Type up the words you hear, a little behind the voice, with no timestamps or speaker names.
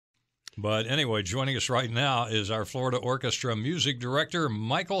But anyway, joining us right now is our Florida Orchestra music director,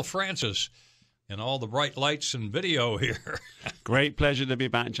 Michael Francis, and all the bright lights and video here. Great pleasure to be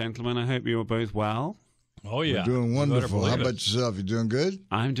back, gentlemen. I hope you're both well. Oh, yeah. We're doing wonderful. How about yourself? You doing good?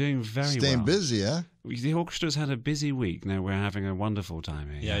 I'm doing very well. Staying busy, huh? The orchestra's had a busy week. Now we're having a wonderful time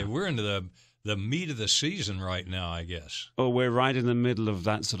here. Yeah, we're into the meat of the season right now, I guess. Oh, we're right in the middle of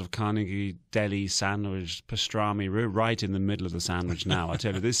that sort of Carnegie Deli sandwich, pastrami. We're right in the middle of the sandwich now. I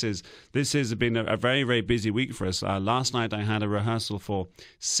tell you, this has been a very, very busy week for us. Last night I had a rehearsal for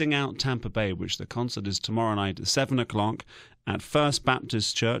Sing Out Tampa Bay, which the concert is tomorrow night at 7 o'clock at First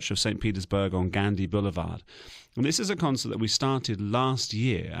Baptist Church of St. Petersburg on Gandhi Boulevard. And this is a concert that we started last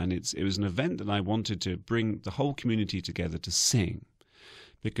year, and it was an event that I wanted to bring the whole community together to sing.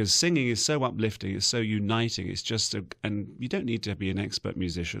 Because singing is so uplifting, it's so uniting, and you don't need to be an expert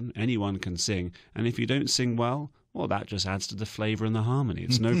musician. Anyone can sing. And if you don't sing well, that just adds to the flavor and the harmony.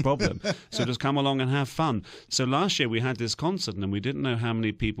 It's no problem. So just come along and have fun. So last year we had this concert, and we didn't know how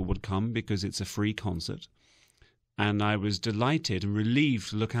many people would come because it's a free concert. And I was delighted and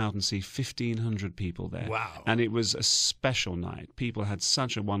relieved to look out and see 1,500 people there. Wow. And it was a special night. People had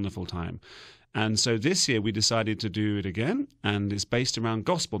such a wonderful time. And so this year we decided to do it again, and it's based around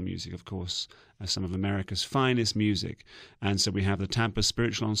gospel music, of course, some of America's finest music. And so we have the Tampa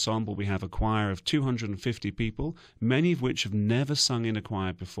Spiritual Ensemble. We have a choir of 250 people, many of which have never sung in a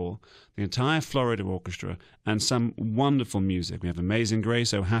choir before, the entire Florida Orchestra, and some wonderful music. We have Amazing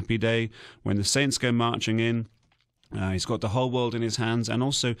Grace, Oh Happy Day, When the Saints Go Marching In. He's got the whole world in his hands, and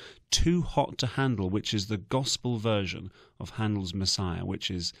also Too Hot to Handle, which is the gospel version of Handel's Messiah,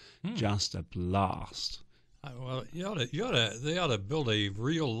 which is just a blast. Well, they ought to build a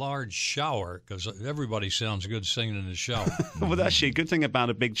real large shower, because everybody sounds good singing in the shower. Well, actually, a good thing about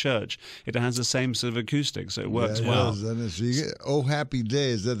a big church, it has the same sort of acoustics, so it works well. So you get Oh Happy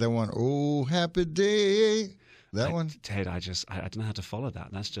Day. Is that the one? Oh Happy Day. That one? Ted, I don't know how to follow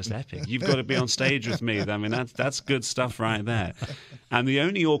that. That's just epic. You've got to be on stage with me. I mean, that's good stuff right there. And the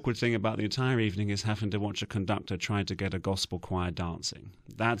only awkward thing about the entire evening is having to watch a conductor try to get a gospel choir dancing.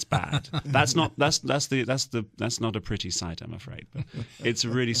 That's bad. That's not a pretty sight, I'm afraid. But it's a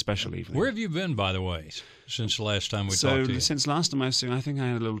really special evening. Where have you been, by the way, since the last time we talked to you? Since last time I was I think I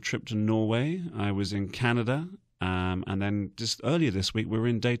had a little trip to Norway. I was in Canada, and then just earlier this week we were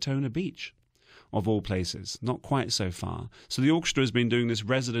in Daytona Beach. Of all places, not quite so far. So the orchestra has been doing this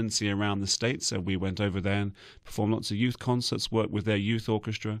residency around the state, so we went over there and performed lots of youth concerts, worked with their youth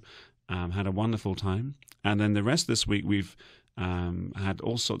orchestra, had a wonderful time. And then the rest of this week we've had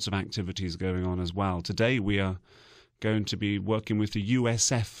all sorts of activities going on as well. Today we are going to be working with the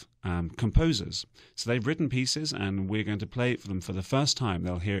USF composers. So they've written pieces, and we're going to play it for them for the first time.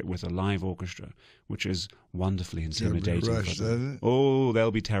 They'll hear it with a live orchestra, which is wonderfully intimidating. They'll be rushed, isn't it? Oh,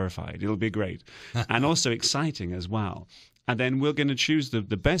 they'll be terrified. It'll be great. And also exciting as well. And then we're going to choose the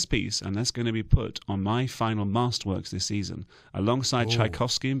best piece, and that's going to be put on my final masterworks this season. Alongside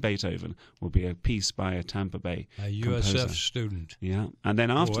Tchaikovsky and Beethoven will be a piece by a Tampa Bay composer. USF student. Yeah. And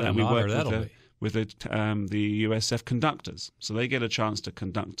then after that we work with the USF conductors. So they get a chance to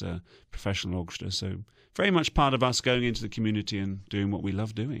conduct a professional orchestra. So very much part of us going into the community and doing what we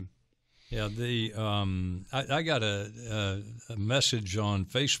love doing. Yeah, I got a message on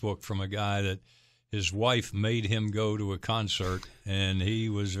Facebook from a guy that his wife made him go to a concert, and he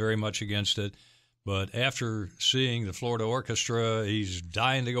was very much against it. But after seeing the Florida Orchestra, he's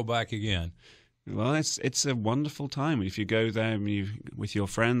dying to go back again. Well, it's a wonderful time if you go there with your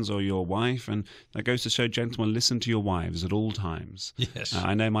friends or your wife, and that goes to show, gentlemen, listen to your wives at all times. Yes.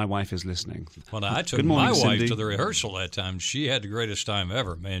 I know my wife is listening. Well, I took my wife to the rehearsal that time. She had the greatest time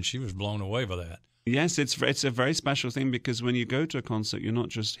ever. Man, she was blown away by that. Yes, it's a very special thing, because when you go to a concert, you're not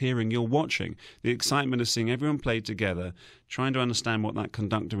just hearing, you're watching. The excitement of seeing everyone play together, trying to understand what that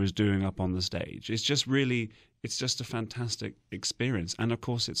conductor is doing up on the stage. It's just a fantastic experience. And, of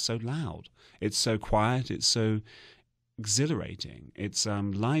course, it's so loud. It's so quiet. It's so exhilarating. It's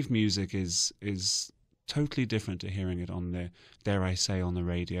live music is totally different to hearing it on the, dare I say, on the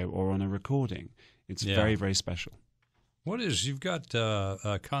radio or on a recording. It's very, very special. You've got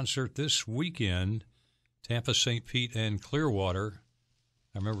a concert this weekend, Tampa, St. Pete, and Clearwater.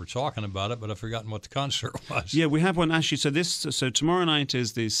 I remember talking about it, but I've forgotten what the concert was. Yeah, we have one actually. So tomorrow night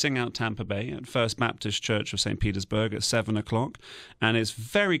is the Sing Out Tampa Bay at First Baptist Church of St. Petersburg at 7 o'clock. And it's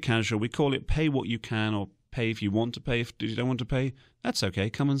very casual. We call it pay what you can, or pay if you want to pay. If you don't want to pay, that's okay.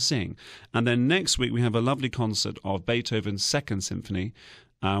 Come and sing. And then next week we have a lovely concert of Beethoven's Second Symphony.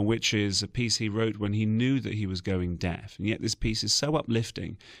 which is a piece he wrote when he knew that he was going deaf. And yet this piece is so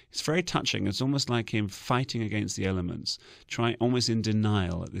uplifting. It's very touching. It's almost like him fighting against the elements, almost in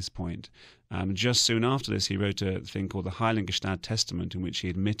denial at this point. Just soon after this, he wrote a thing called the Heiligenstadt Testament, in which he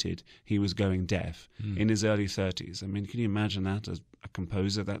admitted he was going deaf in his early 30s. I mean, can you imagine that as a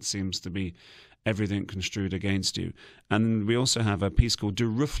composer? That seems to be everything construed against you. And we also have a piece called De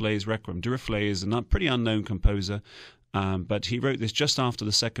Rufflé's Requiem. De Rufflé is a pretty unknown composer, but he wrote this just after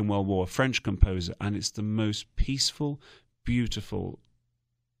the Second World War, a French composer, and it's the most peaceful, beautiful,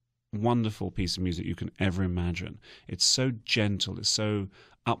 wonderful piece of music you can ever imagine. It's so gentle, it's so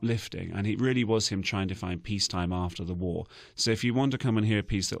uplifting, and it really was him trying to find peacetime after the war. So if you want to come and hear a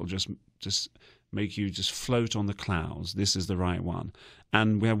piece that will just make you just float on the clouds, this is the right one.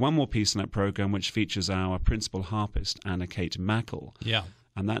 And we have one more piece in that program which features our principal harpist, Anna Kate Mackel. Yeah.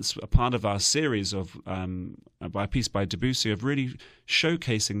 And that's a part of our series of a piece by Debussy of really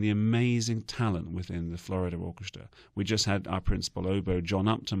showcasing the amazing talent within the Florida Orchestra. We just had our principal oboe, John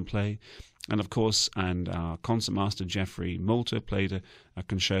Upton, play. And of course, our concertmaster, Jeffrey Moulter, played a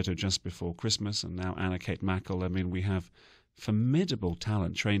concerto just before Christmas. And now Anna Kate Mackel. I mean, we have formidable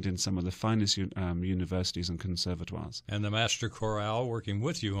talent trained in some of the finest universities and conservatoires. And the Master Chorale working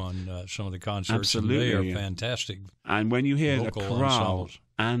with you on some of the concerts. Absolutely. And they are fantastic. And when you hear a chorale ensembles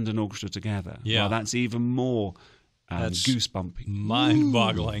and an orchestra together, well, that's even more goosebumpy.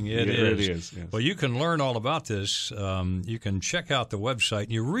 Mind-boggling. It really is. Yes. Well, you can learn all about this. You can check out the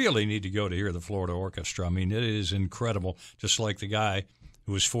website. You really need to go to hear the Florida Orchestra. I mean, it is incredible, just like the guy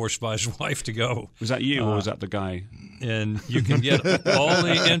who was forced by his wife to go. Was that you or was that the guy? And you can get all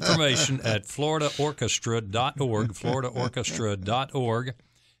the information at floridaorchestra.org, floridaorchestra.org.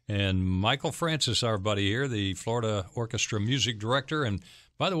 And Michael Francis, our buddy here, the Florida Orchestra music director. And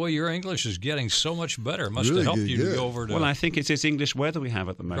by the way, your English is getting so much better. It must Really have helped you to good. go over to... Well, I think it's this English weather we have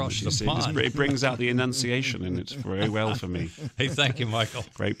at the moment. Across the pond. It brings out the enunciation, and it's very well for me. Hey, thank you, Michael.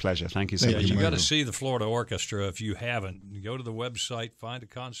 Great pleasure. Thank you so Thank much. you, You got to Michael. see the Florida Orchestra if you haven't. Go to the website, find a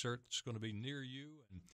concert that's going to be near you.